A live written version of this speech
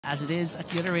As it is at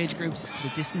the other age groups, the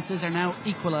distances are now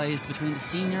equalised between the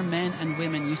senior men and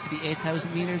women. Used to be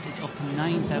 8,000 metres, it's up to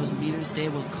 9,000 metres. They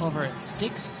will cover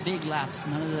 6 big laps,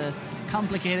 none of the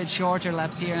complicated shorter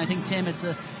laps here. And I think, Tim, it's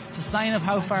a sign of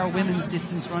how far women's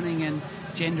distance running and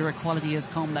gender equality has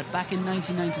come. That back in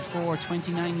 1994,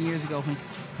 29 years ago, when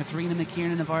Karoline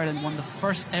Bjerkeli of Ireland won the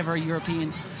first ever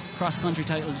European cross-country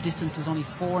title, the distance was only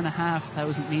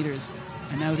 4,500 metres.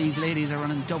 And now these ladies are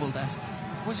running double that.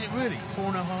 Was it really?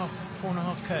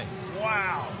 4.5K?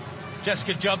 Wow!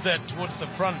 Jessica Judd there towards the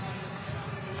front.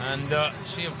 And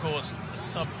she, of course, a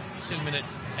sub-2-minute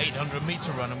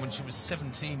 800-metre runner when she was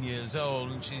 17 years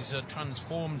old. And she's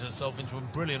transformed herself into a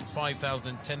brilliant 5,000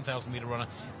 and 10,000-metre runner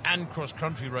and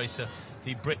cross-country racer.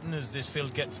 The Britain, as this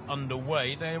field gets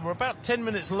underway, they were about 10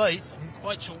 minutes late. I'm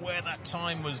quite sure where that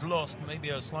time was lost. Maybe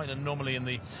a slight anomaly in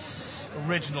the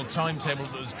original timetable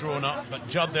that was drawn up, but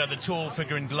Judd there, the tall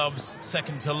figure in gloves,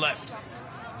 second to left,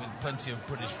 with plenty of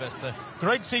British vests there.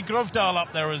 Great to see Grøvdal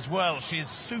up there as well. She is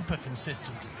super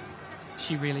consistent.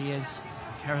 She really is.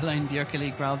 Karoline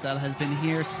Bjerkeli Grøvdal has been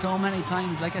here so many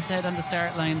times, like I said on the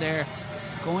start line there,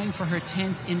 going for her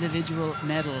 10th individual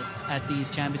medal at these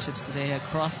championships today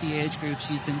across the age group.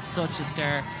 She's been such a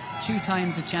star, 2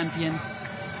 times a champion.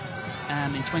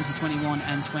 In 2021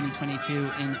 and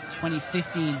 2022. In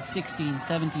 2015, 16,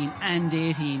 17 and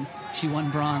 18 she won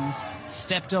bronze,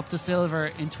 stepped up to silver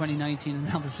in 2019,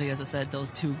 and obviously, as I said, those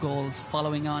 2 goals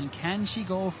following on. Can she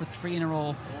go for 3 in a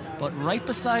row? But right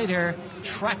beside her,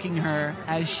 tracking her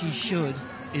as she should,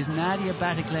 is Nadia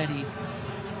Bjerkeli.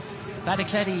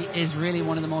 Bjerkeli is really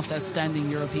one of the most outstanding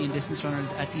European distance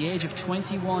runners. At the age of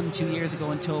 21 2 years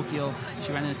ago in Tokyo,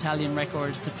 she ran an Italian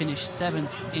record to finish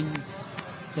 7th in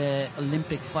the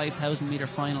Olympic 5,000 metre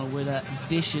final with a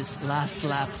vicious last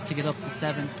lap to get up to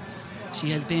 7th.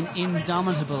 She has been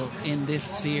indomitable in this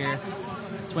sphere.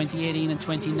 2018 and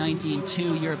 2019,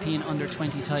 2 European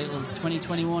under-20 titles.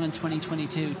 2021 and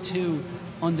 2022, 2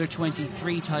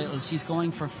 under-23 titles. She's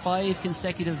going for 5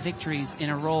 consecutive victories in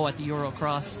a row at the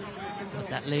Eurocross. But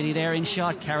that lady there in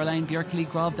shot, Karoline Bjerkeli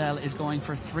Grøvdal, is going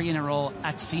for 3 in a row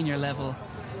at senior level.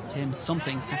 Tim,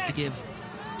 something has to give.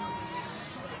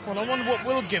 Well, I wonder what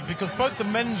will give, because both the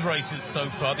men's races so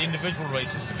far, the individual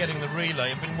races, forgetting the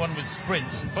relay, have been won with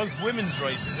sprints, and both women's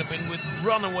races have been with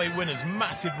runaway winners,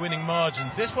 massive winning margins.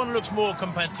 This one looks more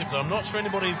competitive, though. I'm not sure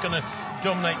anybody's going to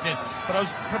dominate this, but I was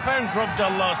preparing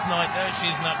Grøvdal last night. There she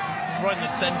is now, right in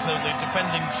the centre, the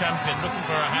defending champion, looking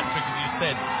for a hat-trick, as you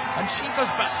said. And she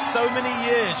goes back so many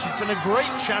years. She's been a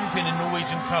great champion in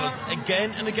Norwegian colours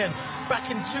again and again. Back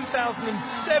in 2007,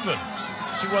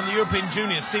 she won the European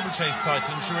Junior Steeplechase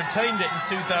title, and she retained it in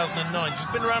 2009.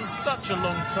 She's been around such a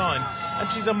long time,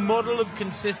 and she's a model of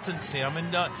consistency. I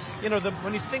mean,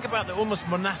 when you think about the almost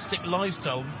monastic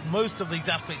lifestyle most of these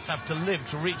athletes have to live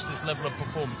to reach this level of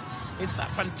performance, it's that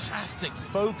fantastic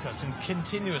focus and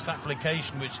continuous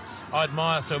application which I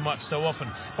admire so much so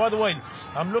often. By the way,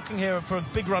 I'm looking here for a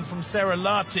big run from Sarah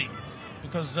Lahti,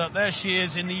 because there she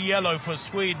is in the yellow for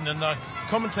Sweden, and I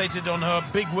commentated on her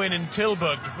big win in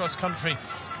Tilburg, cross country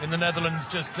in the Netherlands,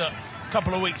 just a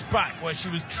couple of weeks back, where she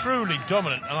was truly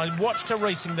dominant. And I watched her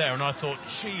racing there, and I thought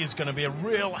she is going to be a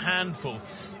real handful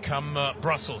come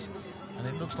Brussels. And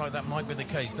it looks like that might be the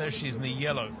case. There she is in the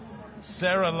yellow.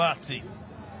 Sarah Lahti,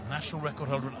 national record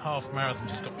holder at half marathon.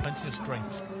 She's got plenty of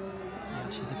strength.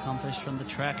 She's accomplished from the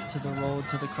track to the road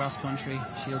to the cross country.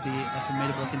 She'll be a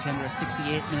formidable contender. A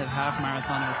 68-minute half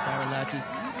marathoner, Sarah Lahti.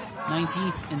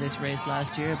 19th in this race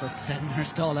last year, but setting her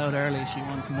stall out early. She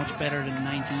runs much better than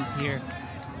 19th here.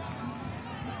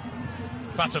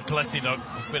 Bjerkeli, though,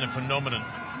 has been a phenomenon.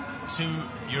 2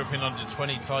 European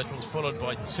under-20 titles, followed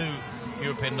by 2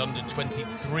 European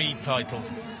under-23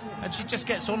 titles. And she just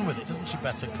gets on with it, doesn't she,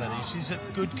 Bjerkeli? She's a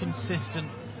good, consistent,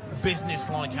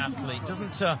 business-like athlete.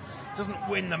 Doesn't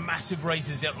win the massive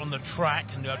races yet on the track,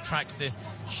 and attracts the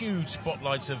huge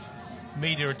spotlights of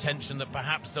media attention that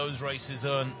perhaps those races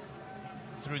earn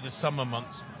through the summer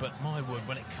months. But my word,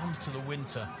 when it comes to the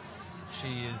winter,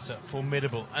 she is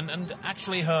formidable. And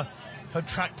actually her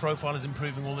track profile is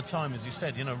improving all the time, as you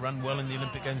said. Ran well in the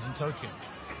Olympic Games in Tokyo.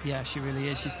 Yeah, she really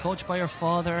is. She's coached by her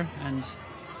father, and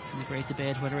in the great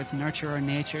debate whether it's nurture or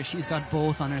nature, she's got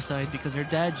both on her side, because her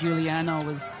dad Giuliano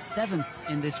was 7th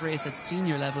in this race at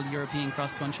senior level European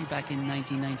cross country back in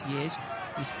 1998.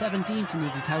 He was 17th in the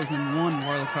 2001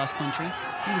 World Cross Country.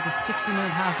 He was a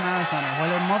 60-minute half marathoner, while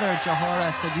her mother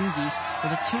Johara Sadugi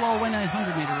was a 2:01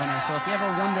 800-metre runner. So if you ever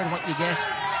wondered what you get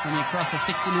when you cross a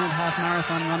 60-minute half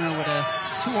marathon runner with a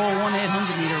 2:01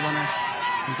 800-metre runner,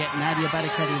 You get Nadia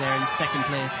Badakleti there in second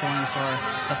place, going for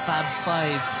the Fab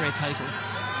 5 straight titles.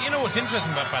 You know what's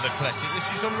interesting about Badakleti is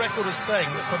she's on record as saying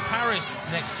that for Paris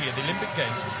next year, the Olympic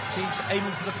Games, she's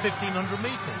aiming for the 1,500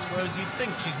 metres, whereas you'd think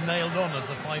she's nailed on as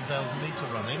a 5,000 metre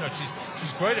runner. You know,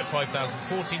 she's great at 5,000,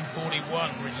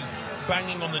 14:41, which is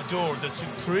banging on the door of the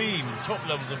supreme top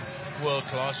levels of world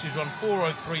class. She's run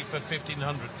 4:03 for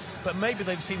 1,500, but maybe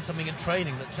they've seen something in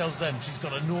training that tells them she's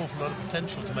got an awful lot of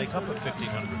potential to make up at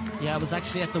 1,500. Yeah, I was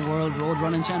actually at the World Road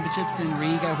Running Championships in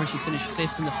Riga, where she finished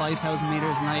 5th in the 5,000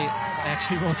 metres, and I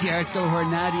actually wrote the article where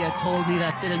Nadia told me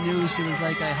that bit of news. She was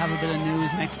like, I have a bit of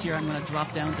news, next year I'm going to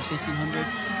drop down to 1,500.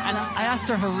 And I asked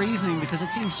her reasoning, because it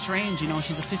seems strange, you know,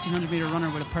 she's a 1,500 metre runner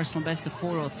with a personal best of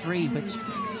 4:03, which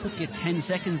puts you 10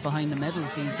 seconds behind the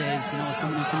medals these days, you know, as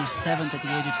someone who finished 7th at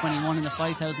the age of 21 in the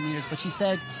 5,000 metres. But she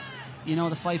said, you know,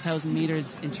 the 5,000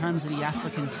 metres, in terms of the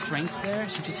African strength there,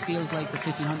 she just feels like the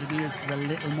 1,500 metres is a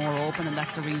little more open, and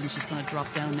that's the reason she's going to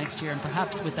drop down next year. And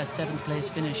perhaps with that 7th place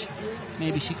finish,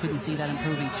 maybe she couldn't see that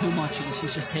improving too much, and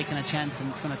she's just taking a chance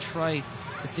and going to try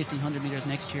the 1,500 metres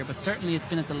next year. But certainly it's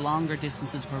been at the longer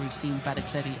distances where we've seen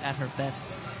Badakleti at her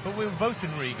best. But we were both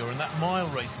in Riga, and that mile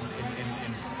race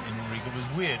in Riga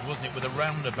was weird, wasn't it, with a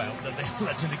roundabout that they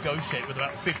had to negotiate with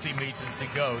about 50 metres to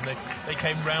go, and they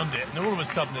came round it, and all of a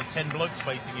sudden there's 10 blokes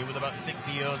facing you with about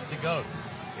 60 yards to go.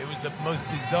 It was the most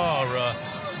bizarre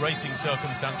racing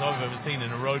circumstance I've ever seen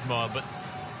in a road mile. But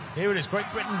here it is, Great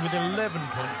Britain with 11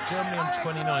 points, Germany on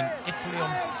 29, Italy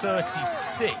on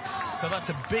 36, so that's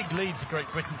a big lead for Great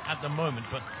Britain at the moment,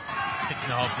 but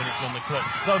 6.5 minutes on the clock,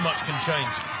 so much can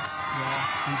change.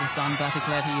 Yeah, and just on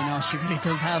Badakleti, you know, she really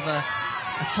does have a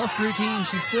tough routine.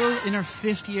 She's still in her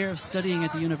 5th year of studying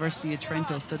at the University of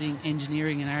Trento, studying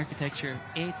engineering and architecture.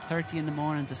 8:30 in the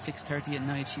morning to 6:30 at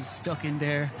night. She's stuck in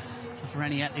there. So for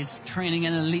any athletes training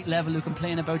at an elite level who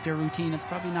complain about their routine, it's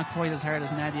probably not quite as hard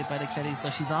as Nadia Badakleti. So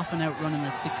she's often out running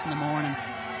at 6 in the morning,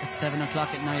 at 7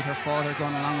 o'clock at night. Her father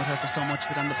going along with her for so much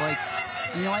of it on the bike.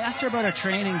 And, you know, I asked her about her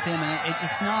training, Tim, and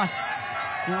it's not...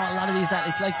 You know, a lot of these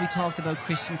athletes, like we talked about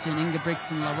Christensen,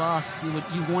 Ingebrigtsen, La Rosse,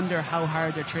 you wonder how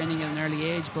hard they're training at an early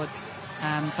age, but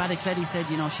Badakleti said,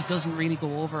 you know, she doesn't really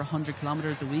go over 100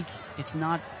 kilometres a week. It's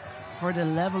not, for the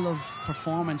level of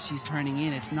performance she's turning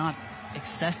in, it's not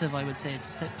excessive, I would say.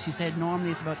 She said normally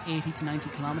it's about 80 to 90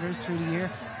 kilometres through the year.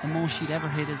 The most she'd ever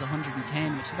hit is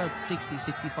 110, which is about 60,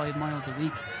 65 miles a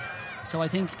week. So I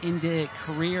think in the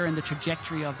career and the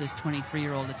trajectory of this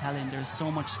 23-year-old Italian, there's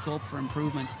so much scope for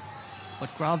improvement.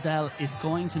 But Grøvdal is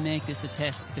going to make this a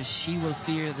test, because she will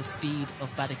fear the speed of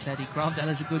Badakleti. Grøvdal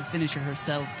is a good finisher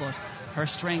herself, but her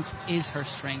strength is her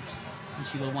strength, and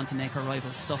she will want to make her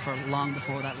rivals suffer long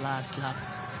before that last lap.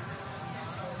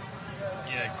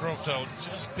 Yeah, Grøvdal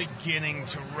just beginning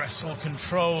to wrestle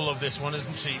control of this one,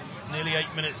 isn't she? Nearly 8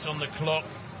 minutes on the clock.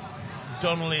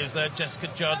 Donnelly is there, Jessica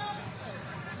Judd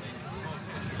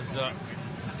is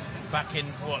back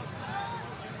in,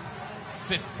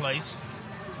 5th place.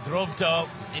 Grøvdal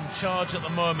in charge at the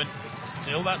moment.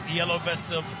 Still that yellow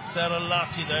vest of Sarah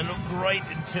Lahti there. Looked great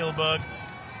in Tilburg.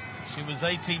 She was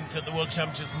 18th at the World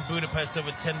Championships in Budapest over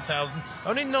 10,000.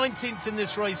 Only 19th in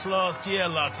this race last year,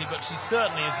 Lahti, but she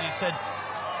certainly, as you said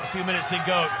a few minutes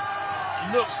ago,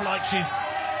 looks like she's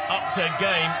up to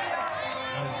game.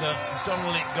 As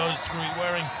Donnelly goes through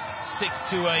wearing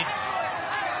 628.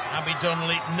 Abby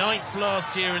Donnelly, 9th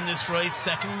last year in this race,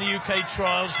 2nd in the UK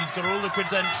trials. She's got all the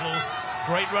credentials.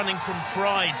 Great running from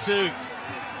Fry too.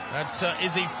 That's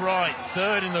Izzy Fry,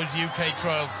 3rd in those UK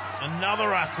trials.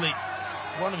 Another athlete,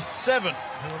 one of 7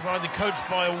 who have either coached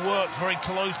by or worked very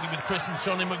closely with Chris and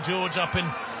Shonny McGeorge up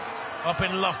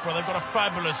in Loughborough. They've got a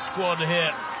fabulous squad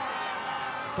here.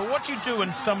 But what do you do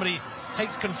when somebody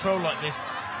takes control like this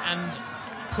and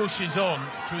pushes on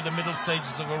through the middle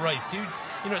stages of a race?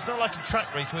 You know, it's not like a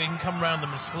track race where you can come around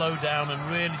them and slow down and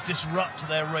really disrupt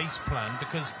their race plan,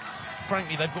 because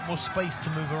frankly, they've got more space to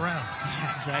move around.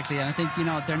 Yeah, exactly. And I think, you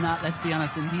know, they're not, let's be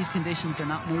honest, in these conditions, they're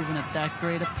not moving at that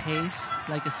great a pace,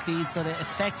 like a speed, so the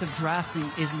effect of drafting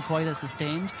isn't quite as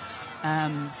sustained.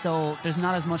 So there's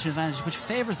not as much advantage, which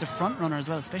favours the front runner as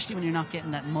well, especially when you're not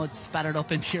getting that mud spattered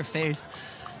up into your face.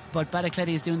 But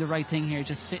Badakleti is doing the right thing here,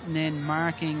 just sitting in,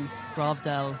 marking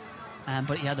Grøvdal.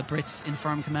 But yeah, the Brits in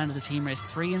firm command of the team race.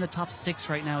 3 in the top 6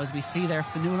 right now, as we see there.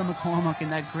 Fionnuala McCormack in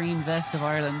that green vest of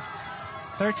Ireland.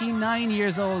 39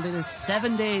 years old. It is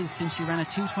 7 days since she ran a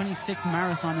 2:26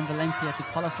 marathon in Valencia to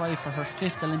qualify for her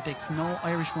 5th Olympics. No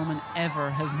Irish woman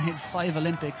ever has made 5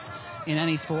 Olympics in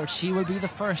any sport. She will be the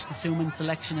first, assuming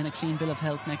selection in a clean bill of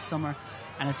health next summer.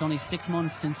 And it's only 6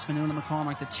 months since Fionnuala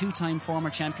McCormack, the 2-time former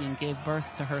champion, gave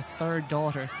birth to her 3rd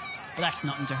daughter. but that's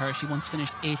nothing to her. She once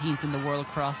finished 18th in the World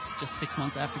Cross just 6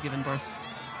 months after giving birth.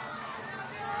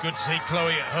 Good to see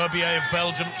Chloe Herbier of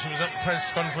Belgium. She was at the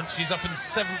press conference. She's up in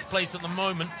 7th place at the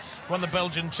moment. Won the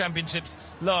Belgian Championships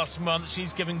last month.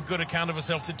 She's giving good account of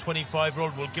herself. The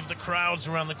 25-year-old will give the crowds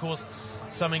around the course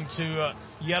something to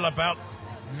yell about.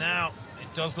 Now,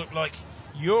 it does look like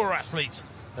your athlete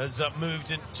has moved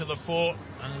into the fore,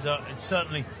 and it's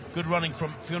certainly good running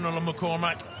from Fiona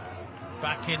McCormack.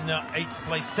 Back in 8th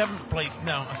place, 7th place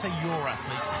now. I say your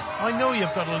athlete. I know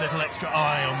you've got a little extra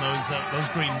eye on those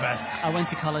green vests. I went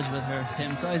to college with her,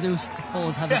 Tim, so I do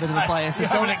suppose have a bit of a bias. You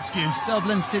have an excuse.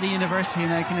 Dublin City University,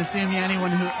 and I can assure you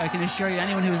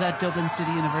anyone who was at Dublin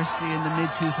City University in the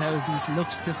mid-2000s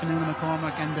looks to Fiona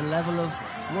McCormack and the level of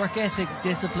work ethic,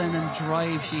 discipline and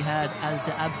drive she had as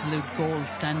the absolute gold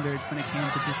standard when it came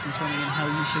to distance running and how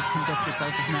you should conduct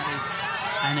yourself as an athlete.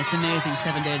 And it's amazing,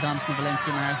 7 days on from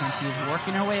Valencia Marathon. She is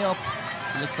working her way up.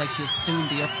 It looks like she'll soon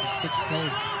be up to 6th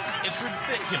place. It's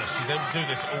ridiculous she's able to do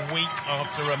this a week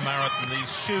after a marathon.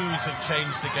 These shoes have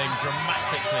changed the game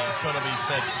dramatically, it's got to be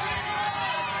said.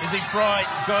 Izzy Fry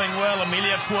going well.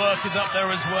 Amelia Quirk is up there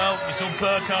as well. We saw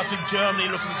Burkhardt of Germany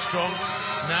looking strong.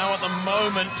 Now at the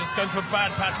moment, just going for a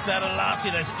bad patch, Sadalati.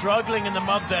 They're struggling in the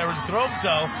mud there as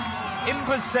Grøvdal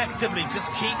imperceptibly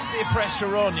just keeps the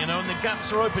pressure on, you know, and the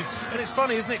gaps are open. And it's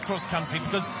funny, isn't it, cross country,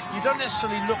 because you don't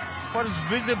necessarily look quite as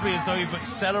visibly as though you've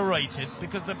accelerated,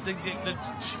 because the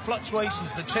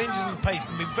fluctuations, the changes in pace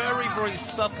can be very, very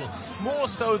subtle, more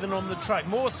so than on the track,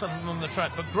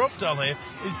 but Grøvdal here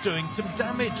is doing some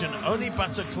damage, and only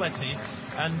Batocletti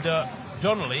and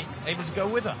Donnelly able to go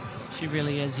with her. She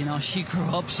really is, you know, she grew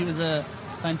up, she was a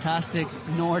fantastic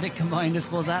Nordic combined, I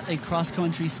suppose, athlete.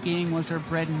 Cross-country skiing was her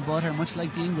bread and butter, much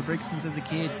like the Ingrid Brixtons as a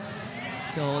kid.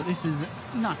 So this is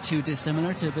not too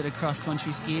dissimilar to a bit of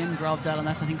cross-country skiing. Grøvdal, and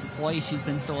that's, I think, why she's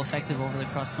been so effective over the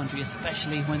cross-country,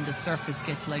 especially when the surface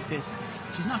gets like this.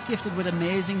 She's not gifted with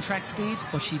amazing track speed,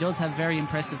 but she does have very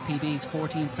impressive PBs.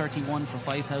 14:31 for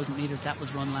 5,000 metres, that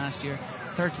was run last year.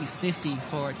 30:50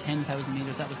 for 10,000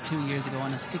 metres, that was 2 years ago.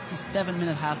 And a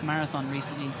 67-minute half marathon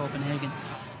recently in Copenhagen.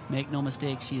 Make no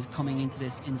mistake, she is coming into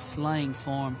this in flying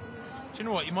form. Do you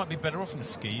know what? You might be better off in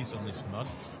skis on this mud,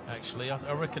 actually.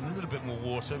 I reckon a little bit more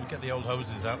water. We get the old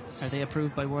hoses out. Are they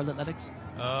approved by World Athletics?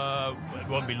 It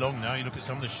won't be long now. You look at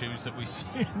some of the shoes that we see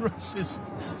in races.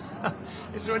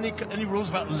 Is there any rules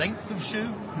about length of shoe?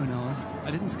 Who knows?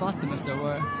 I didn't spot them if there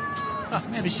were.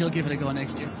 Maybe she'll give it a go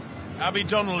next year. Abby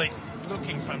Donnelly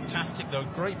looking fantastic, though.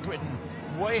 Great Britain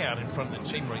way out in front of the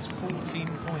team race. 14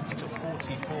 points to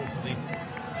 44 for the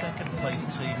second place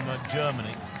team,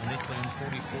 Germany, and Italy in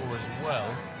 44 as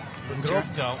well. But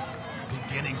Grøvdal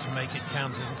beginning to make it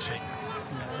count, isn't she?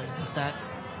 Yeah, there's just that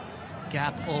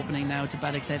gap opening now to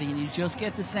Batocletti, and you just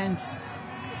get the sense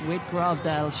with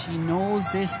Grøvdal, she knows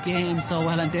this game so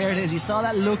well. And there it is, you saw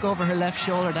that look over her left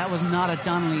shoulder. That was not at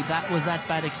Donnelly, that was at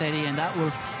Batocletti, and that will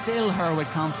fill her with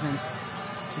confidence.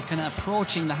 She's kind of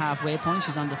approaching the halfway point.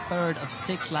 She's on the 3rd of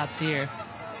 6 laps here.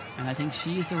 And I think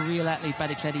she is the real athlete,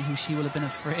 Batocletti, who she will have been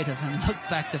afraid of. And look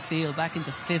back the field, back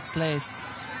into 5th place.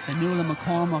 Fiona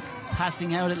McCormack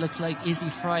passing out, it looks like. Izzy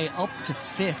Fry up to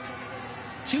 5th.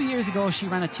 2 years ago, she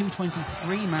ran a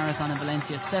 2:23 marathon in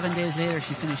Valencia. 7 days later,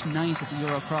 she finished 9th at the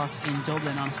Eurocross in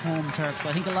Dublin on home turf. So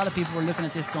I think a lot of people were looking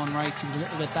at this going, right, she was a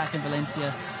little bit back in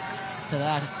Valencia to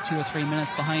that, 2 or 3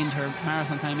 minutes behind her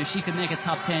marathon time. If she could make a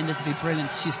top 10, this would be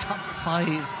brilliant. She's top 5.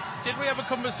 Did we have a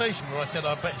conversation where I said,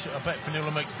 I bet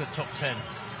Fionnuala makes the top 10?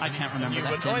 I can't remember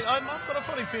that, Tim. I've got a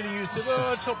funny feeling you said,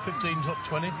 top 15, top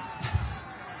 20.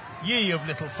 Ye of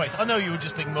little faith. I know you were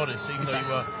just being modest, even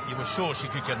though you were sure she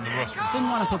could get in the roster. Didn't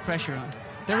want to put pressure on.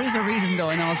 There is a reason, though,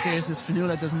 in all seriousness.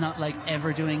 Fionnuala does not like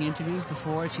ever doing interviews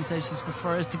before. She says she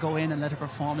prefers to go in and let her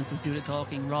performances do the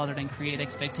talking rather than create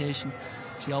expectation.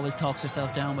 She always talks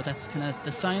herself down, but that's kind of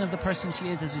the sign of the person she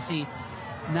is. As you see,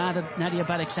 Nadia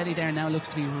Batocletti there now looks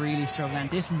to be really struggling.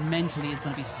 This mentally is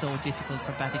going to be so difficult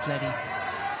for Batocletti.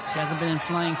 She hasn't been in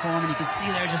flying form, and you can see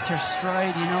there just her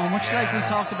stride, you know, much like we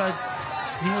talked about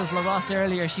Niels Larosse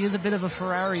earlier. She is a bit of a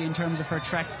Ferrari in terms of her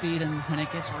track speed, and when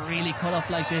it gets really cut up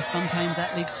like this, sometimes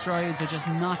athletes' strides are just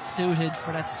not suited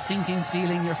for that sinking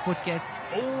feeling your foot gets.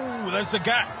 Oh, there's the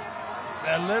gap.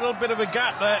 A little bit of a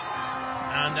gap there.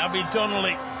 And Abby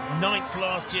Donnelly, 9th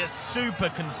last year, super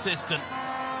consistent,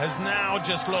 has now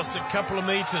just lost a couple of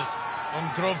metres on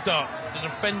Grøvdal, the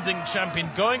defending champion,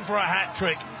 going for a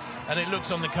hat-trick, and it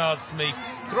looks on the cards to me.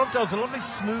 Grøvdal's a lovely,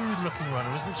 smooth-looking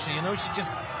runner, isn't she? You know, she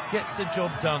just gets the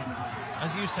job done.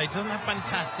 As you say, doesn't have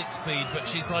fantastic speed, but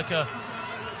she's like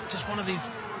just one of these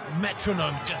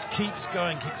metronomes, just keeps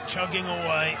going, keeps chugging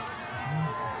away,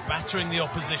 battering the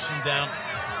opposition down.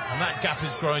 And that gap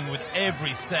is growing with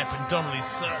every step, and Donnelly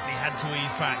certainly had to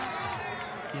ease back.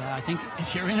 Yeah, I think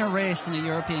if you're in a race in a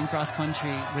European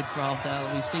cross-country with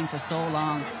Grøvdal, we've seen for so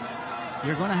long,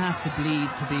 you're going to have to bleed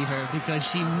to beat her, because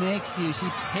she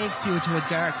takes you to a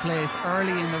dark place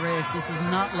early in the race. This is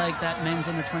not like that men's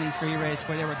under-23 race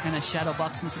where they were kind of shadow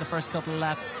boxing for the first couple of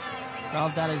laps.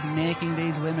 Grøvdal is making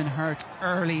these women hurt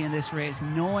early in this race,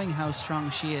 knowing how strong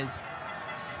she is.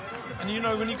 And you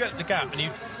know, when you get the gap, and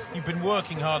you've been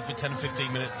working hard for 10 or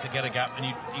 15 minutes to get a gap, and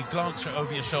you glance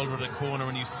over your shoulder at a corner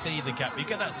and you see the gap, you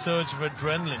get that surge of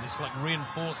adrenaline. It's like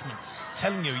reinforcement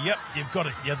telling you, yep, you've got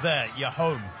it, you're there, you're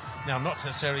home. Now, not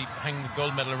necessarily hanging the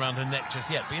gold medal around her neck just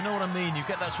yet, but you know what I mean? You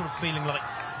get that sort of feeling like,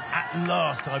 at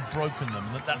last I've broken them.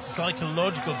 That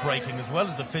psychological breaking as well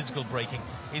as the physical breaking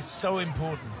is so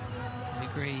important. I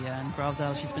agree, and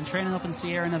Grøvdal, she's been training up in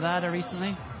Sierra Nevada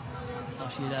recently. I saw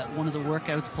she had one of the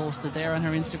workouts posted there on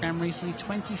her Instagram recently,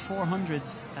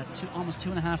 2400s at almost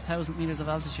 2,500 meters of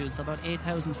altitude, so about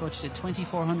 8,000 foot. She did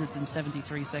 2400s in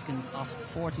 73 seconds off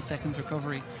 40 seconds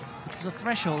recovery, which was a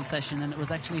threshold session, and it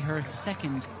was actually her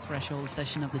second threshold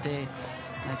session of the day.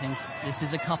 I think this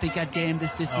is a copycat game,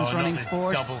 this distance running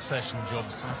sport. Double session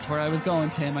jobs. That's where I was going,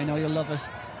 Tim. I know you'll love it.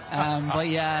 But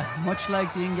yeah, much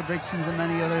like the Ingebrigtsens and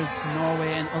many others,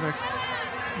 Norway and other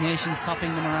nations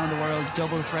copying them around the world,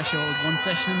 double threshold. One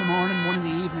session in the morning, one in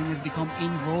the evening has become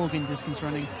in vogue in distance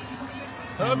running.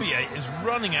 Herbier is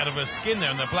running out of her skin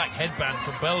there in the black headband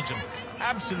for Belgium.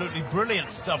 Absolutely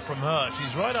brilliant stuff from her.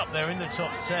 She's right up there in the top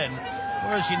 10.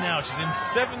 Where is she now? She's in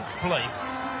 7th place.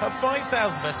 Her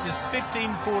 5,000 best is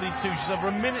 15:42. She's over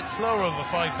a minute slower over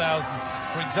 5,000,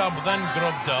 for example, than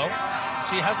Grøvdal.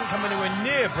 She hasn't come anywhere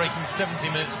near breaking 70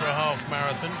 minutes for a half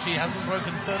marathon. She hasn't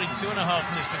broken 32.5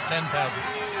 minutes for 10,000.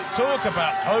 Talk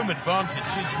about home advantage.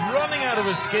 She's running out of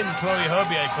her skin, Chloe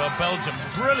Herbier, for Belgium.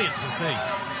 Brilliant to see.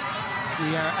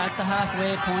 We are at the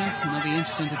halfway point, and it'll be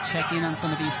interesting to check in on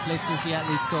some of these splits as the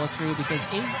athletes go through, because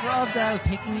is Grøvdal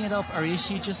picking it up, or is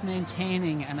she just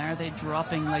maintaining, and are they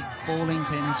dropping like bowling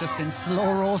pins, just getting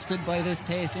slow roasted by this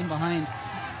pace in behind?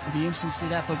 It'll be interesting to see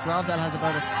that, but Grøvdal has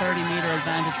about a 30-metre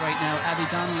advantage right now. Abby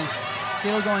Donnelly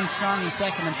still going strong in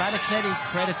second, and Bjerkeli,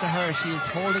 credit to her, she is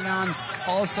holding on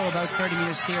also about 30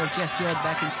 metres clear of Jess Judd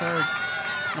back in third,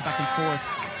 or back in fourth.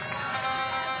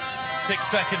 6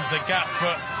 seconds the gap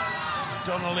for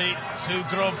Donnelly to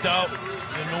Grøvdal.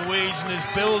 The Norwegian is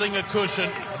building a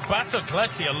cushion.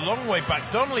 Bjerkeli a long way back.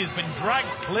 Donnelly has been dragged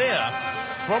clear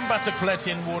from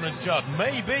Bjerkeli and Warner Judd,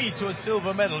 maybe to a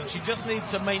silver medal. She just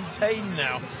needs to maintain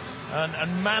now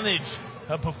and manage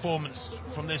her performance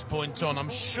from this point on. I'm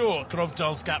sure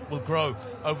Grøvdal's gap will grow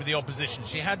over the opposition.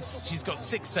 She's got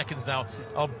 6 seconds now.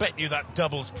 I'll bet you that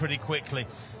doubles pretty quickly.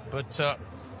 But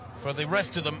for the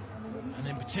rest of them, and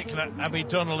in particular Abby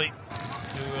Donnelly,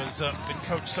 who has been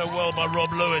coached so well by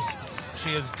Rob Lewis,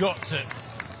 she has got to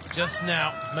just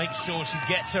now make sure she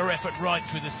gets her effort right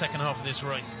through the second half of this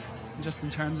race. Just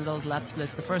in terms of those lap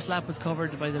splits, the first lap was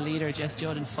covered by the leader Jess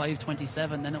Judd in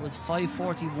 5:27, then it was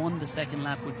 5:41 the second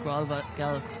lap with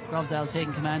Grøvdal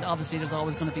taking command. Obviously there's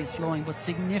always going to be slowing, but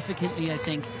significantly I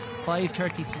think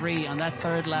 5:33 on that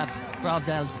third lap.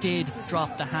 Grøvdal did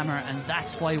drop the hammer, and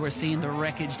that's why we're seeing the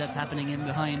wreckage that's happening in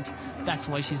behind. That's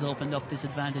why she's opened up this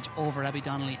advantage over Abby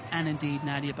Donnelly and indeed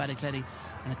Nadia Bjerkeli,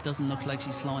 and it doesn't look like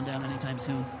she's slowing down anytime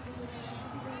soon.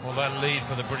 Well, that lead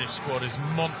for the British squad is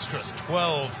monstrous.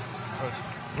 12 for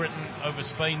Britain over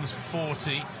Spain's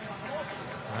 40,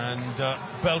 and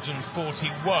Belgium's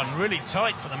 41. Really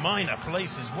tight for the minor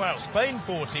places. Wow, Spain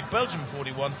 40, Belgium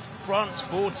 41, France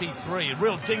 43. A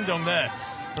real ding-dong there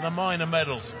for the minor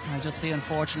medals. I just see,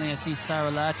 unfortunately, I see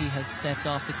Sarah Lati has stepped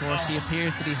off the course. She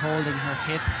appears to be holding her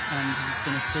hip, and she's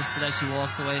been assisted as she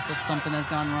walks away, so something has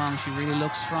gone wrong. She really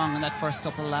looked strong in that first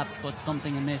couple of laps, but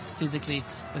something amiss physically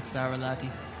with Sarah Lati.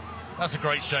 That's a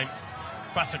great shame.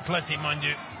 Bjerkeli, mind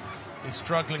you, is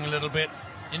struggling a little bit.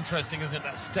 Interesting, isn't it,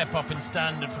 that step up in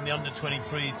standard from the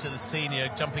under-23s to the senior,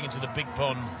 jumping into the big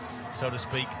pond, so to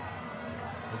speak.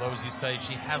 Although, as you say,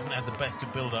 she hasn't had the best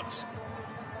of build-ups.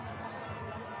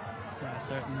 Yeah,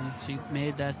 certainly. She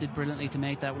did brilliantly to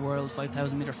make that World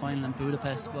 5,000 metre final in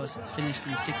Budapest, but finished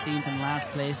in 16th and last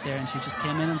place there, and she just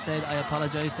came in and said, I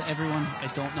apologise to everyone, I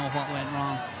don't know what went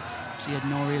wrong. She had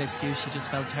no real excuse, she just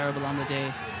felt terrible on the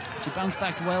day. She bounced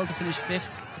back well to finish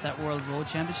 5th at that World Road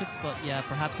Championships, but yeah,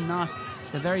 perhaps not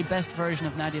the very best version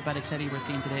of Nadia Bjerkeli we're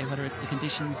seeing today, whether it's the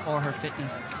conditions or her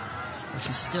fitness. But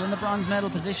she's still in the bronze medal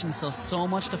position, so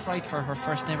much to fight for. Her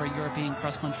first ever European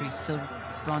cross-country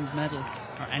bronze medal,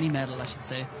 or any medal I should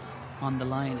say, on the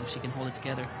line if she can hold it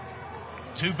together.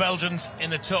 Two Belgians in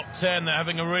the top 10. They're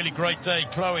having a really great day.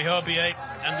 Chloe Herbier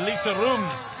and Lisa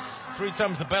Rooms 3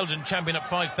 times the Belgian champion at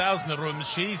 5,000 rooms.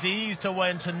 She's eased her way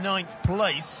into 9th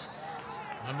place.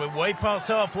 And we're way past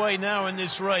halfway now in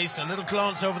this race. A little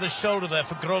glance over the shoulder there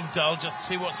for Grøvdal, just to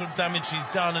see what sort of damage she's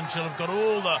done, and she'll have got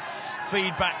all the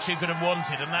feedback she could have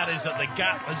wanted, and that is that the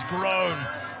gap has grown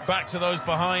back to those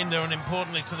behind her, and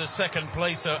importantly to the second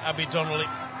placer, Abby Donnelly,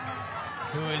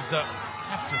 who is, I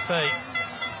have to say,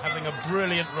 having a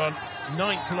brilliant run.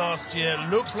 9th last year.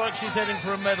 Looks like she's heading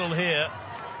for a medal here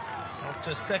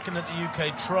after second at the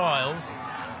UK trials.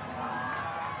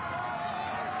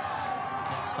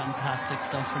 It's fantastic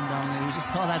stuff from Donnelly. We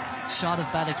just saw that shot of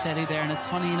Badakleti there, and it's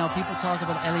funny, you know, people talk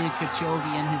about Eliud Kipchoge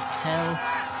and his tell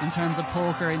in terms of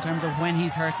poker, in terms of when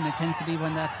he's hurting. It tends to be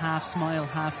when that half smile,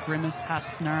 half grimace, half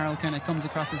snarl kind of comes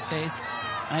across his face.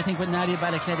 And I think with Nadia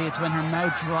Badakleti, it's when her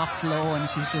mouth drops low and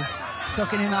she's just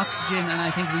sucking in oxygen, and I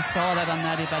think we saw that on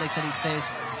Nadia Badakleti's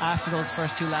face after those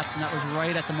first 2 laps, and that was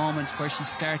right at the moment where she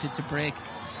started to break,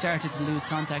 started to lose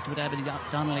contact with Abby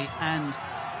Donnelly and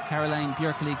Karoline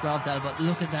Bjerkeli Grøvdal. But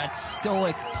look at that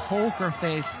stoic poker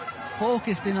face,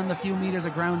 focused in on the few meters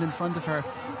of ground in front of her.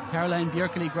 Karoline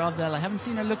Bjerkeli Grøvdal, I haven't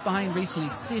seen her look behind recently.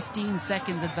 15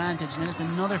 seconds advantage, and then it's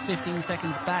another 15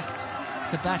 seconds back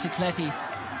to Badakleti.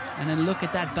 And then look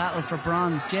at that battle for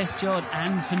bronze. Jess Judd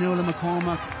and Fionnuala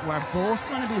McCormack were both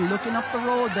going to be looking up the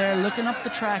road there, looking up the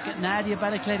track at Nadia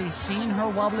Badakleti, seeing her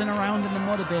wobbling around in the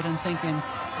mud a bit and thinking,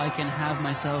 I can have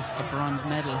myself a bronze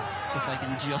medal if I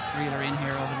can just reel her in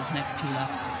here over this next 2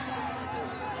 laps.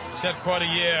 She's had quite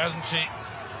a year, hasn't she?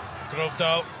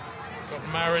 Grøvdal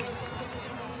got married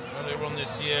earlier on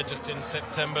this year, just in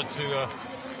September, to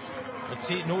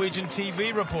a Norwegian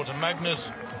TV reporter,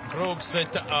 Magnus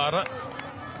Krogsæter Are.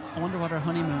 I wonder what her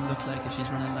honeymoon looked like if she's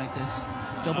running like this.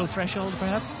 Double threshold,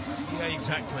 perhaps? Yeah,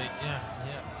 exactly. Yeah.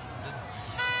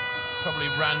 Probably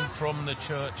ran from the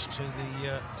church to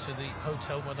the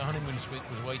hotel where the honeymoon suite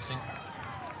was waiting.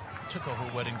 Took off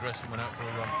her wedding dress and went out for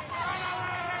a run.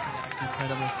 That's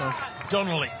incredible stuff.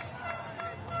 Donnelly,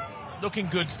 looking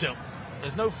good still.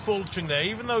 There's no faltering there,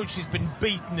 even though she's been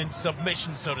beaten in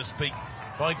submission, so to speak,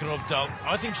 by Grøvdal.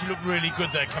 I think she looked really good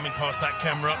there coming past that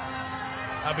camera.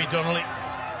 Abby Donnelly.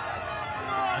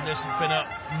 And this has been a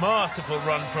masterful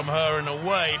run from her in a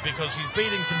way, because she's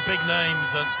beating some big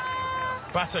names, and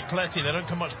Badakleti, they don't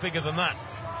come much bigger than that.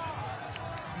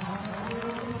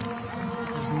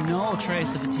 There's no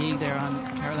trace of fatigue there on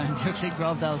Karoline Bjerkeli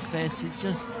Grøvdal's face. She's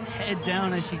just head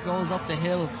down as she goes up the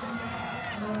hill.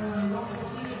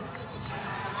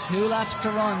 2 laps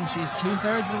to run. She's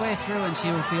 2/3 of the way through, and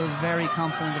she will feel very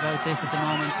confident about this at the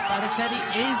moment.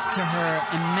 Badakleti is, to her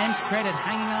immense credit,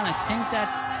 hanging on. I think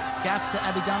that gap to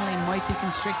Abby Donnelly might be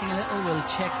constricting a little. We'll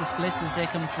check the splits as they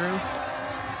come through.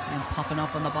 See them popping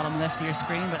up on the bottom left of your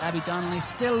screen, but Abby Donnelly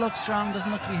still looks strong,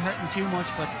 doesn't look to be hurting too much,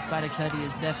 but Badakleti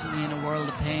is definitely in a world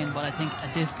of pain. But I think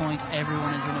at this point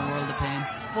everyone is in a world of pain.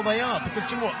 Well, they are,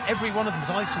 because you know what, every one of them is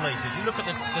isolated. You look at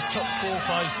the top 4,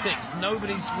 5, 6,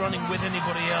 nobody's running with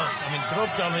anybody else. I mean,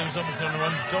 Grøvdal is obviously on her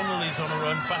own, Donnelly's on her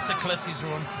own, Badakleti's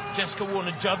on, Jessica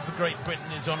Warner-Judd for Great Britain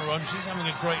is on her own. She's having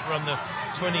a great run, the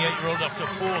 28-year-old, after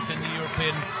 4th in the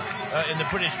European, in the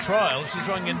British trial. She's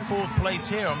running in 4th place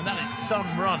here. I mean, that is some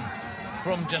run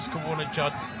from Jessica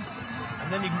Warner-Judd.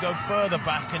 And then you can go further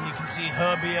back and you can see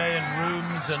Herbier and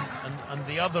Rooms and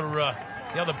the other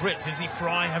Brits. Izzy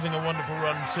Fry having a wonderful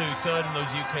run too, 3rd in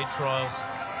those UK trials.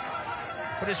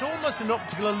 But it's almost an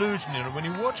optical illusion, you know, when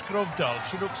you watch Grøvdal,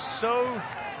 she looks so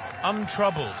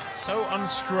untroubled, so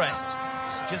unstressed.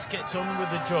 She just gets on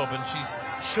with the job, and she's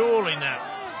surely now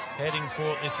heading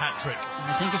for this hat-trick.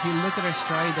 I think if you look at her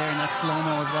stride there in that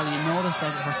slow-mo as well, you notice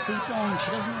that her feet don't,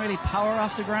 she doesn't really power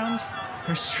off the ground.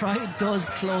 Her stride does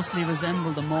closely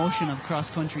resemble the motion of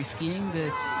cross-country skiing.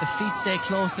 The feet stay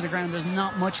close to the ground. There's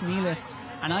not much knee lift.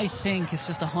 And I think it's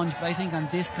just a hunch, but I think on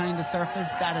this kind of surface,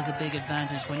 that is a big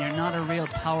advantage. When you're not a real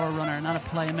power runner, not a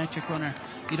plyometric runner,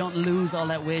 you don't lose all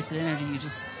that wasted energy. You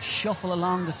just shuffle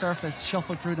along the surface,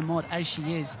 shuffle through the mud as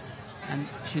she is. And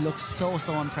she looks so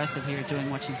impressive here doing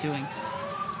what she's doing.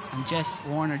 And Jess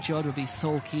Warner-Judd would be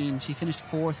so keen. She finished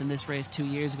 4th in this race 2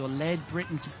 years ago, led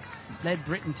Britain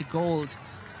to gold.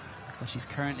 But she's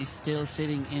currently still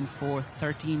sitting in 4th,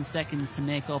 13 seconds to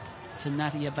make up to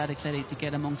Nadia Badakleti to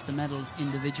get amongst the medals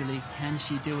individually. Can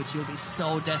she do it? She'll be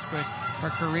so desperate. Her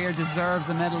career deserves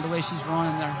a medal the way she's run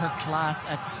in her class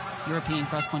at European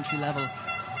cross-country level.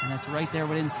 And that's right there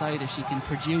within sight if she can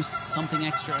produce something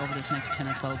extra over this next 10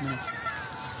 or 12 minutes.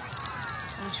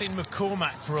 We've seen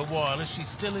McCormack for a while, as she's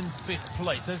still in 5th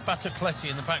place. There's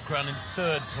Badakleti in the background in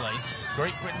 3rd place.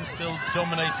 Great Britain still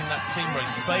dominating that team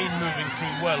race. Spain moving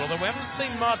through well, although we haven't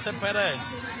seen Marta Perez,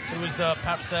 who was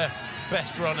perhaps their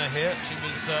best runner here. She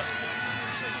was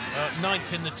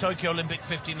ninth in the Tokyo Olympic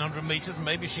 1500 metres.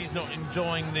 Maybe she's not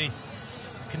enjoying the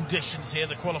conditions here,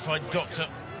 the qualified doctor,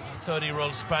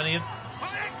 30-year-old Spaniard.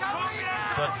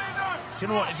 But do you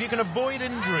know what? If you can avoid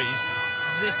injuries,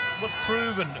 what's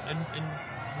proven in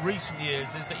recent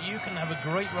years is that you can have a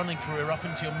great running career up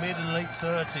into your mid and late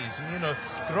 30s. And, you know,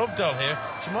 Grøvdal here,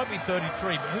 she might be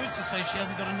 33, but who's to say she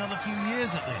hasn't got another few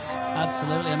years at this?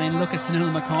 Absolutely. I mean, look at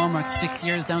Fionnuala McCormack, 6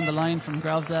 years down the line from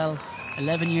Grøvdal,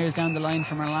 11 years down the line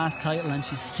from her last title, and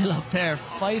she's still up there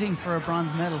fighting for a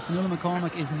bronze medal. Fionnuala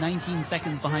McCormack is 19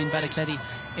 seconds behind Bjerkeli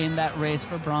in that race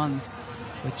for bronze,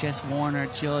 with Jess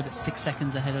Warner-Judd 6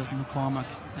 seconds ahead of McCormack,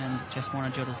 and Jess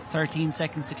Warner-Judd has 13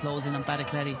 seconds to close in on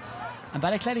Bjerkeli. And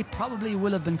Bjerkeli probably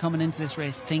will have been coming into this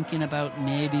race thinking about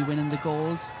maybe winning the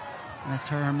gold. And it's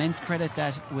to her immense credit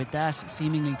that with that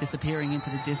seemingly disappearing into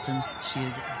the distance, she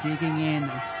is digging in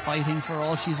and fighting for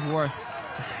all she's worth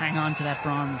to hang on to that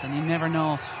bronze. And you never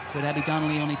know, with Abby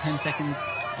Donnelly only 10 seconds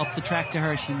up the track to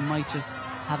her, she might just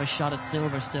have a shot at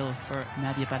silver still for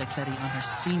Nadia Bjerkeli on her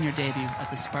senior debut at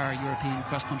the SPAR European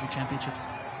Cross Country Championships.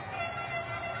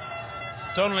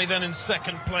 Donnelly then in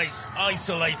second place,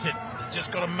 isolated. Has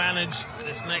just got to manage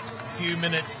this next few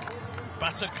minutes.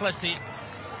 Bjerkeli,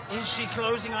 is she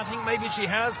closing? I think maybe she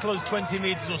has closed 20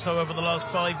 metres or so over the last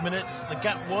 5 minutes. The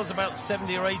gap was about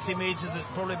 70 or 80 metres. It's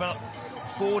probably about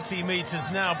 40 metres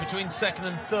now between second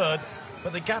and third.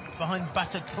 But the gap behind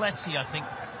Bjerkeli, I think,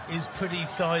 is pretty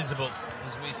sizable,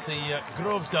 as we see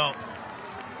Grøvdal.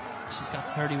 She's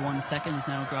got 31 seconds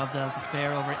now, Grøvdal, to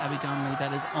spare over Abby Donnelly.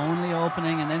 That is only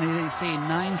opening, and then you see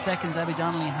 9 seconds Abby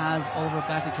Donnelly has over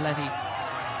Bjerkeli.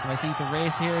 So I think the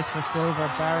race here is for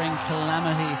silver, barring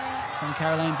calamity from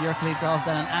Karoline Bjerkeli Grøvdal.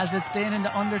 And as it's been in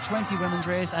the under-20 women's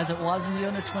race, as it was in the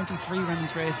under-23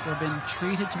 women's race, we've been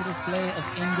treated to a display of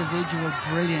individual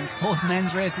brilliance. Both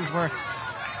men's races were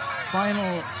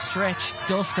final stretch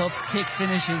dust-ups, kick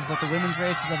finishes, but the women's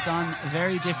races have gone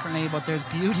very differently. But there's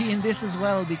beauty in this as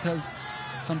well, because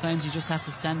sometimes you just have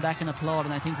to stand back and applaud.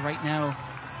 And I think right now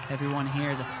everyone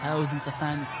here, the thousands of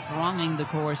fans thronging the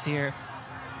course here,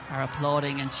 are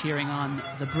applauding and cheering on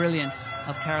the brilliance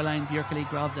of Karoline Bjerkeli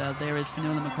Grøvdal. There is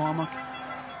Fionnuala McCormack,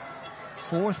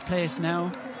 fourth place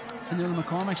now. Fionnuala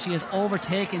McCormack, she has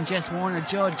overtaken Jess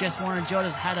Warner-Judd. Jess Warner-Judd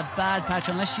has had a bad patch,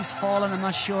 unless she's fallen, I'm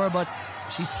not sure, but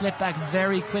she slipped back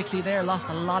very quickly there, lost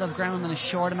a lot of ground in a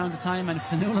short amount of time. And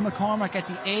Fionnuala McCormack, at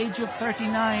the age of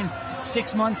 39,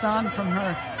 6 months on from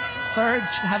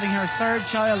having her third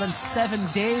child, and 7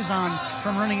 days on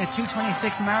from running a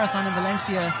 2:26 marathon in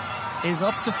Valencia, is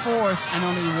up to fourth and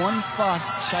only 1 spot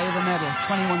shy of a medal,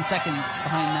 21 seconds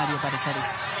behind Nadia Bjerkeli.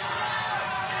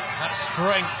 That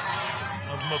strength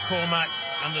of McCormack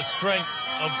and the strength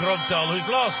of Grøvdal, whose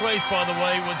last race, by the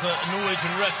way, was a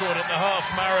Norwegian record at the half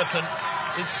marathon,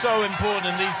 is so important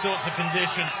in these sorts of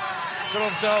conditions.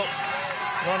 Grøvdal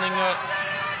running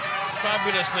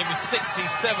fabulously with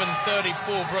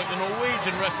 67.34, broke the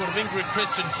Norwegian record of Ingrid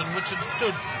Christensen, which had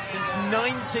stood since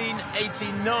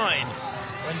 1989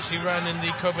 when she ran in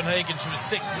the Copenhagen. She was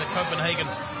 6th in the Copenhagen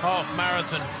half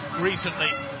marathon recently.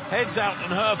 Heads out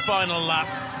on her final lap,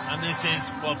 and this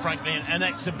is, well, frankly, an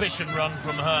exhibition run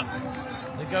from her.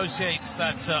 Negotiates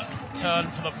that turn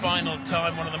for the final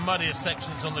time, one of the muddiest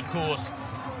sections on the course.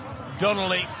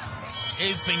 Donnelly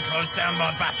is being closed down by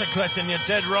Bjerkeli, and you're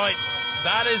dead right.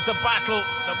 That is the battle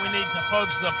that we need to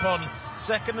focus upon.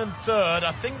 Second and third.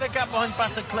 I think the gap behind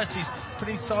Bjerkeli is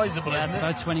pretty sizable, yeah, isn't it?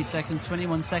 It's about 20 seconds,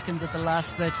 21 seconds at the last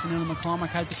split. Fionnuala McCormack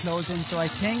had to close in. So I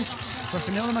think for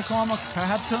Fionnuala McCormack,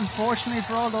 perhaps unfortunately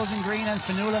for all those in green and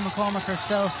Fionnuala McCormack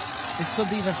herself, this could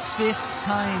be the 5th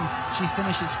time she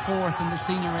finishes 4th in the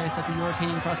senior race at the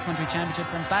European Cross Country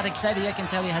Championships. And Bjerkeli, I can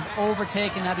tell you, has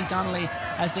overtaken Abby Donnelly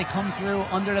as they come through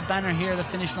under the banner here, the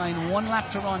finish line. 1 lap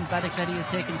to run. Bjerkeli has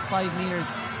taken 5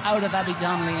 metres out of Abby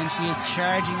Donnelly, and she is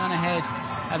charging on ahead.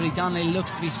 Abby Donnelly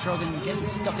looks to be struggling, getting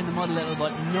stuck in the mud a little,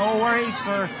 but no worries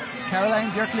for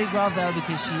Karoline Bjerkeli Grøvdal,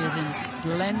 because she is in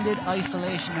splendid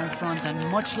isolation out front,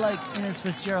 and much like Ines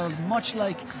Fitzgerald, much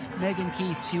like Megan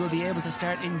Keith, she will be able to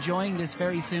start enjoying this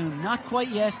very soon. Not quite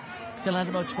yet, still has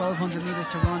about 1,200 metres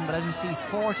to run, but as we see,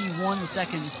 41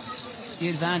 seconds the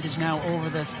advantage now over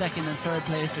the second and third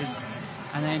placers.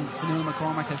 And then Fionnuala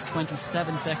McCormack has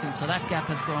 27 seconds, so that gap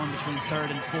has grown between third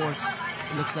and fourth.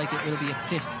 It looks like it will be a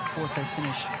fourth place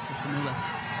finish for Fionnuala.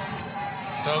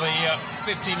 So the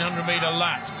 1,500 metre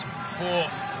laps for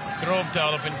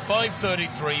Grøvdal have been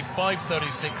 5:33,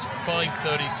 5:36,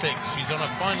 5:36. She's on a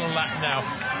final lap now,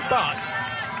 but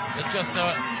it just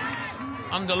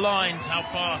underlines how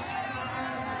fast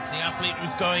the athlete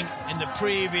was going in the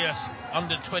previous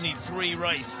under-23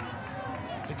 race,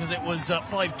 because it was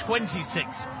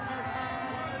 5:26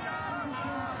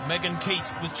 Megan Keith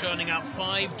was churning out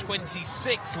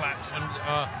 5:26 laps, and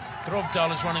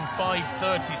Grøvdal is running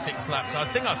 5:36 laps. I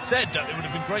think I said that it would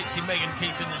have been great to see Megan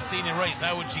Keith in the senior race.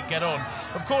 How would she get on?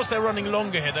 Of course, they're running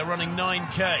longer here. They're running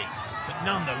 9K. But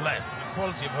nonetheless, the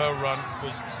quality of her run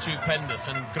was stupendous.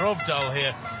 And Grøvdal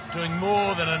here doing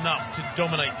more than enough to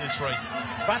dominate this race.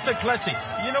 Bjerkeli,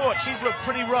 you know what? She's looked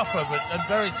pretty rough over it at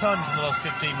various times in the last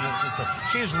 15 minutes or so.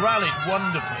 She has rallied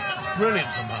wonderfully. It's brilliant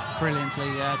from her.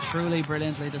 Brilliantly, truly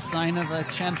brilliantly. The sign of a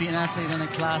champion athlete and a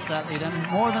class athlete, and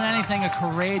more than anything, a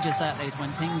courageous athlete.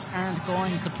 When things aren't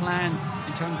going to plan,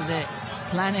 in terms of the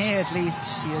plan A at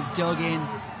least, she has dug in,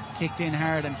 kicked in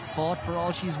hard, and fought for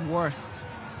all she's worth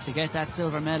to get that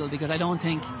silver medal, because I don't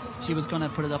think she was going to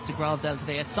put it up to Grøvdal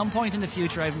today. At some point in the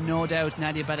future, I've no doubt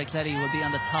Nadia Bjerkeli will be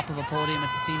on the top of a podium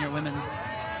at the senior women's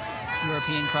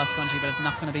European cross country, but it's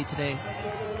not going to be today.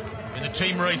 In the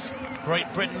team race,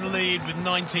 Great Britain lead with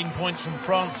 19 points from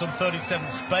France on 37,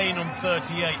 Spain on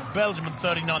 38, Belgium on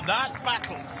 39. That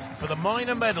battle for the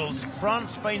minor medals,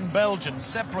 France, Spain, Belgium,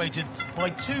 separated by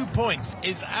 2 points,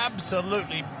 is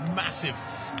absolutely massive.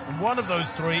 And one of those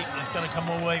three is going to come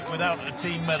away without a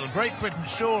team medal. Great Britain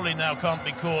surely now can't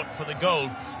be caught for the gold.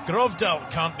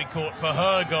 Grøvdal can't be caught for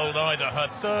her gold either. Her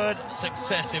third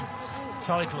successive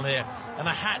title here. And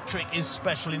a hat-trick is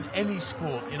special in any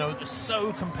sport. You know, it's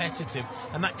so competitive.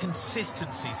 And that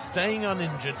consistency, staying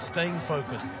uninjured, staying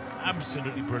focused,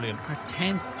 absolutely brilliant. Her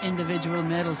 10th individual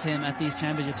medal, Tim, at these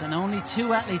championships, and only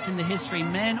 2 athletes in the history,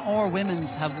 men or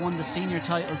women's, have won the senior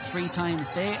title 3 times.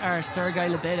 They are Sergei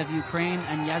Lebed of Ukraine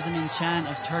and Yasemin Chan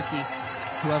of Turkey,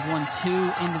 who have won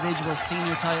 2 individual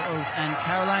senior titles, and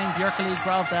Karoline Bjerkeli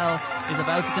Grøvdal is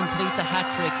about to complete the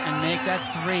hat-trick and make that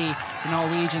 3, the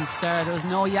Norwegian star. There was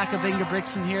no Jakob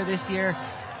Ingebrigtsen here this year.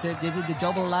 They did the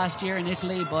double last year in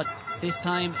Italy, but this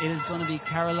time it is going to be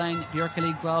Karoline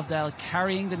Bjerkeli Grøvdal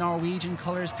carrying the Norwegian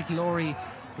colours to glory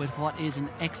with what is an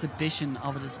exhibition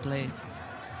of a display.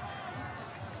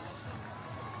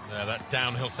 Yeah, that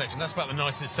downhill section, that's about the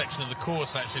nicest section of the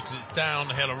course actually, because it's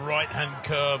downhill, a right-hand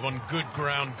curve on good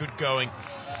ground, good going,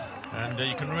 and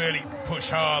you can really push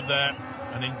hard there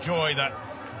and enjoy that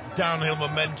downhill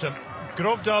momentum.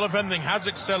 Grøvdal, if anything, has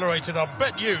accelerated. I'll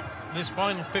bet you this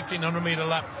final 1500-metre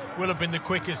lap will have been the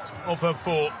quickest of her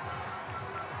 4.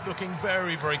 Looking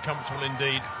very, very comfortable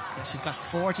indeed. She's got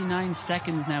 49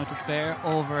 seconds now to spare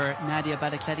over Nadia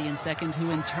Bjerkeli in second,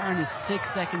 who in turn is 6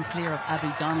 seconds clear of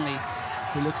Abby Donnelly,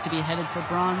 who looks to be headed for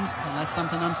bronze, unless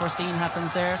something unforeseen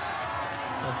happens there.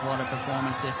 But what a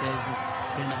performance this is.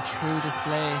 It's been a true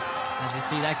display. As we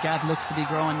see, that gap looks to be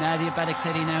growing. Nadia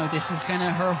Bjerkeli now, this is kind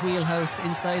of her wheelhouse.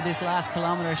 Inside this last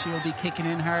kilometre, she will be kicking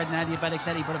in hard, Nadia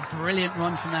Bjerkeli, but a brilliant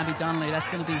run from Abby Donnelly. That's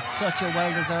going to be such a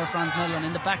well-deserved bronze medal. And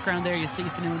in the background there, you see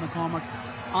Fionnuala McCormack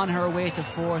on her way to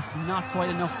 4th. Not quite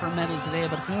enough for a medal today,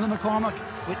 but Fionnuala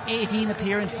McCormack with 18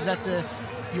 appearances at the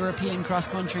European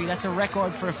cross-country. That's a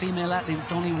record for a female athlete.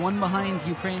 It's only 1 behind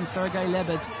Ukraine's Sergei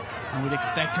Lebed. And we'd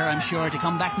expect her, I'm sure, to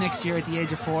come back next year at the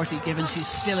age of 40, given she's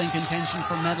still in contention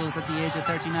for medals at the age of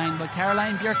 39. But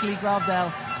Karoline Bjerkeli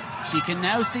Grøvdal, she can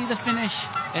now see the finish.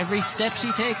 Every step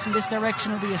she takes in this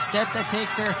direction will be a step that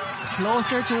takes her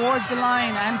closer towards the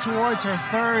line and towards her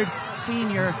 3rd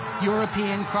senior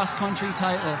European cross-country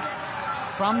title.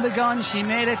 From the gun, she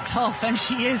made it tough, and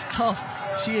she is tough.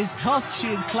 She is tough, she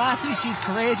is classy, she's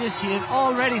courageous, she is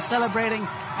already celebrating,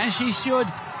 and she should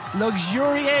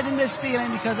luxuriate in this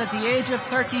feeling, because at the age of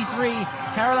 33,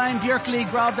 Karoline Bjerkeli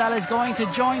Grøvdal is going to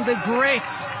join the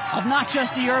greats of not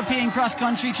just the European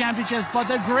cross-country championships, but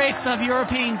the greats of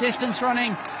European distance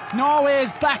running. Norway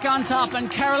is back on top, and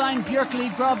Karoline Bjerkeli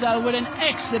Grøvdal with an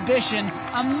exhibition,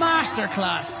 a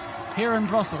masterclass here in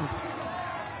Brussels.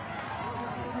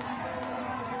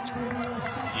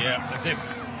 Yeah, as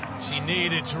if she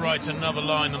needed to write another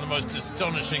line on the most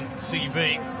astonishing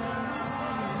CV.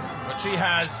 But she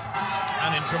has,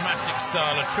 and in dramatic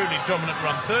style, a truly dominant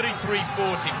run.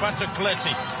 33.40,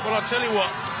 Bjerkeli. Well, I'll tell you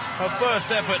what, her first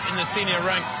effort in the senior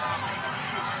ranks,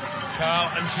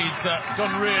 Carl, and she's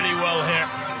gone really well here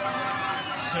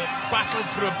to battle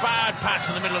through a bad patch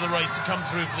in the middle of the race to come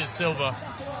through for this silver.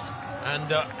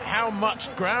 And how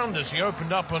much ground has she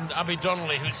opened up on Abby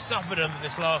Donnelly, who suffered under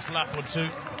this last lap or two,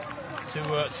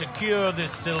 to secure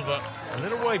this silver a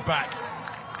little way back.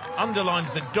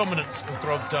 Underlines the dominance of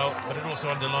Grøvdal, but it also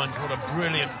underlines what a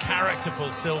brilliant, characterful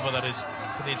silver that is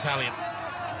for the Italian.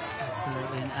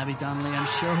 Absolutely, and Abby Donnelly, I'm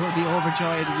sure, will be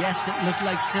overjoyed. Yes, it looked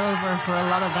like silver for a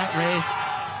lot of that race,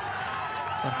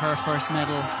 but her first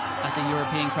medal at the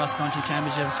European Cross-Country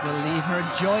Championships will leave her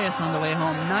joyous on the way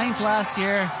home. 9th last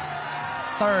year,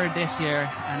 3rd this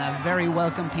year, and a very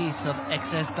welcome piece of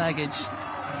excess baggage.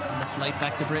 And the flight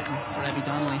back to Britain for Abby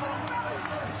Donnelly.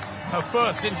 Her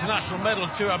first international medal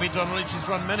to Abby Donnelly. She's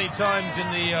run many times in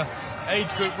the age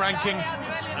group rankings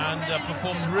and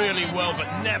performed really well,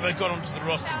 but never got onto the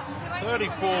roster.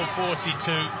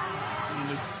 34.42.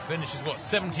 Finishes,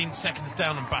 17 seconds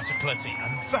down on Batacletti,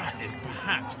 and that is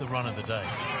perhaps the run of the day.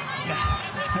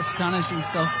 Yeah, astonishing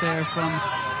stuff there from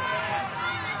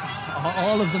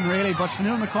all of them, really. But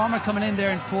Fionnuala McCormack coming in there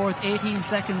in fourth, 18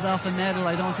 seconds off a medal.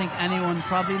 I don't think anyone,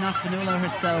 probably not Fionnuala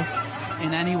herself,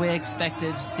 in any way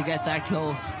expected to get that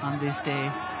close on this day.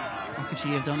 What could she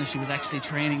have done if she was actually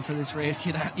training for this race?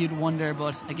 You'd wonder,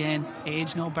 but again,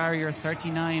 age no barrier,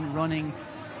 39, running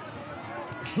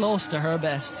close to her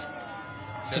best.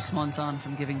 6 months on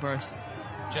from giving birth.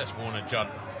 Jess Warner-Judd,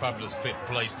 fabulous 5th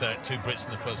place there. 2 Brits in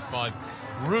the first 5.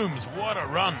 Rooms, what a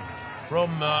run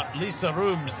from Lisa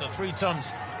Rooms, the 3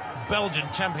 times Belgian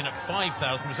champion at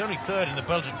 5,000. Was only 3rd in the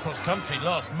Belgian cross-country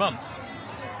last month,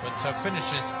 but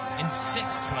finishes in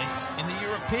 6th place in the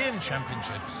European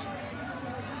Championships.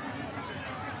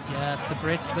 Yeah, the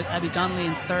Brits with Abby Donnelly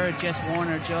in 3rd, Jess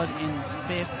Warner-Judd in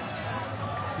 5th.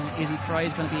 And Izzy Fry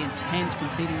is going to be in 10th,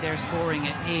 completing their scoring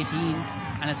at 18.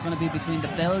 And it's going to be between the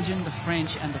Belgian, the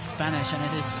French and the Spanish, and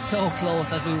it is so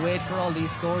close as we wait for all these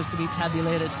scores to be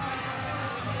tabulated.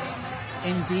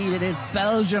 Indeed, it is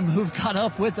Belgium who've got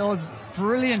up with those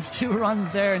brilliant 2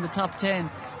 runs there in the top 10.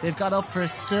 They've got up for a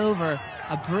silver,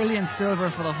 a brilliant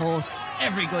silver for the hosts.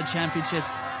 Every good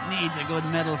championships needs a good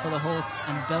medal for the hosts,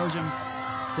 and Belgium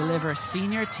deliver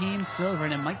senior team silver,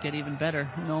 and it might get even better,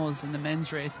 who knows, in the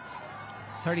men's race.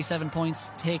 37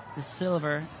 points take the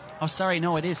silver. Oh, sorry,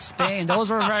 no, it is Spain.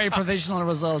 Those were very provisional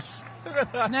results.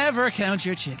 Never count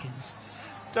your chickens.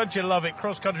 Don't you love it?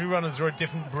 Cross-country runners are a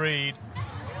different breed.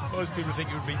 Most people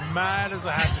think you would be mad as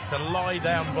a hatter to lie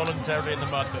down voluntarily in the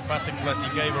mud, but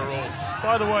Batacletti gave her all.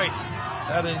 By the way,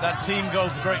 that team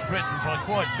gold for Great Britain by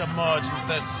quite some margins.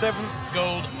 Their 7th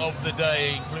gold of the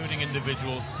day, including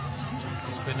individuals.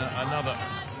 It's been another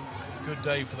good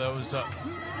day for those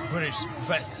British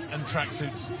vests and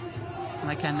tracksuits. And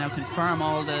I can now confirm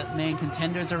all the main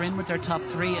contenders are in with their top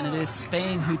 3, and it is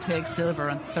Spain who takes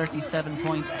silver on 37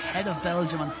 points, ahead of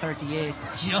Belgium on 38,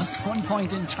 just 1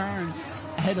 point in turn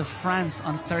ahead of France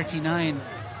on 39.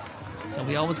 So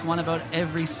we always go on about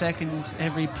every second,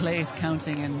 every place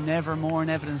counting, and never more in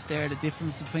evidence there. The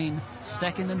difference between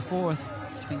 2nd and 4th,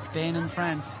 between Spain and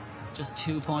France, just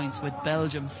 2 points, with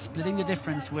Belgium splitting the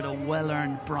difference with a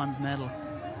well-earned bronze medal.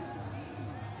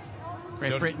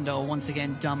 Great Britain, though, once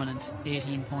again dominant,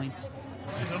 18 points.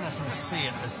 You don't often see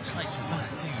it as tight as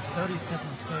that, do you? 37,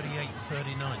 38,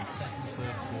 39, 2nd,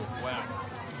 3rd, 4th. Wow.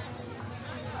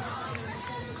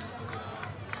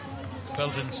 It's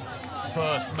Belgium's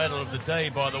first medal of the day,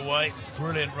 by the way.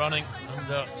 Brilliant running.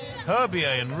 And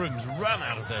Herbier and Rooms ran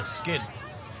out of their skin.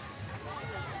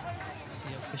 See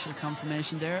official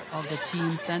confirmation there of the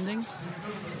team standings.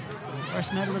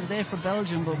 First medal of the day for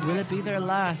Belgium, but will it be their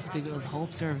last? Because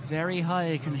hopes are very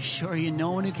high. I can assure you,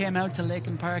 no one who came out to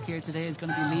Lakeland Park here today is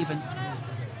going to be leaving.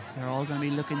 They're all going to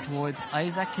be looking towards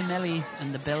Isaac Kimeli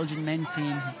and the Belgian men's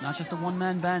team. It's not just a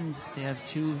one-man band. They have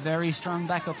 2 very strong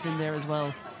backups in there as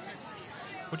well.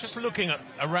 We're just looking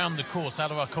around the course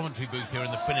out of our commentary booth here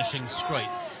in the finishing straight.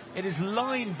 It is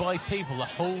lined by people the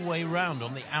whole way round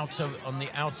on the outer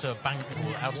bank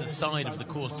or outer side of the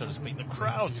course, so to speak. The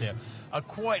crowds here are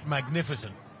quite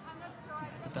magnificent.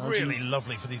 Really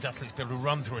lovely for these athletes to be able to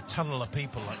run through a tunnel of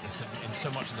people like this in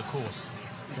so much of the course.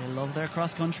 They love their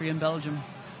cross country in Belgium.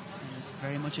 It's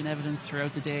very much in evidence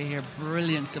throughout the day here.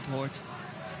 Brilliant support.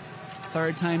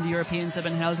 3rd time the Europeans have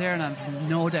been held here, and I've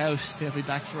no doubt they'll be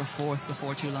back for a 4th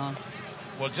before too long.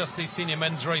 Well, just the senior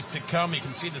men's race to come. You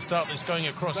can see the start list going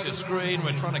across your screen.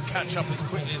 We're trying to catch up as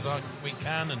quickly as we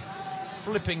can and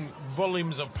flipping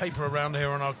volumes of paper around here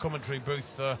on our commentary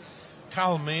booth.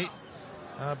 Calm me.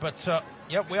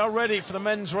 Yeah, we are ready for the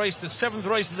men's race, the 7th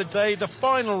race of the day, the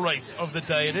final race of the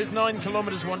day. It is 9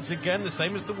 kilometres once again, the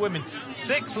same as the women.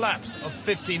 6 laps of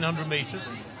 1,500 metres,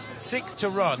 6 to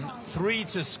run, 3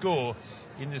 to score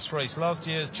in this race. Last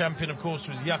year's champion, of course,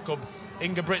 was Jakob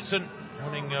Ingebrigtsen,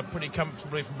 winning pretty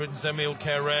comfortably from Britain's Emil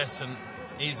Keres and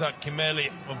Isaac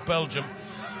Kimeli of Belgium.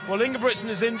 Well, Ingebrigtsen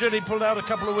is injured. He pulled out a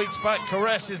couple of weeks back.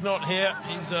 Keres is not here.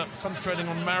 He's concentrating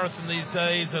on marathon these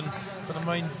days, and for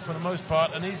the most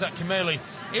part. And Isaac Kimeli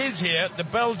is here, the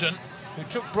Belgian, who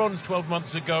took bronze 12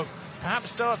 months ago.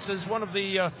 Perhaps starts as one of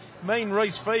the main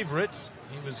race favourites.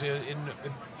 He was in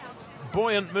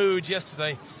buoyant mood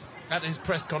yesterday at his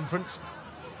press conference.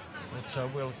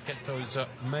 But we'll get those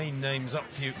main names up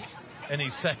for you any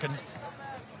second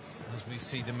as we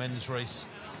see the men's race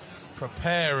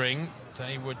preparing.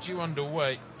 They were due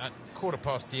underway at quarter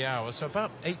past the hour, so about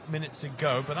 8 minutes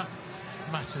ago, but that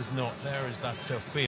matters not. There is that field.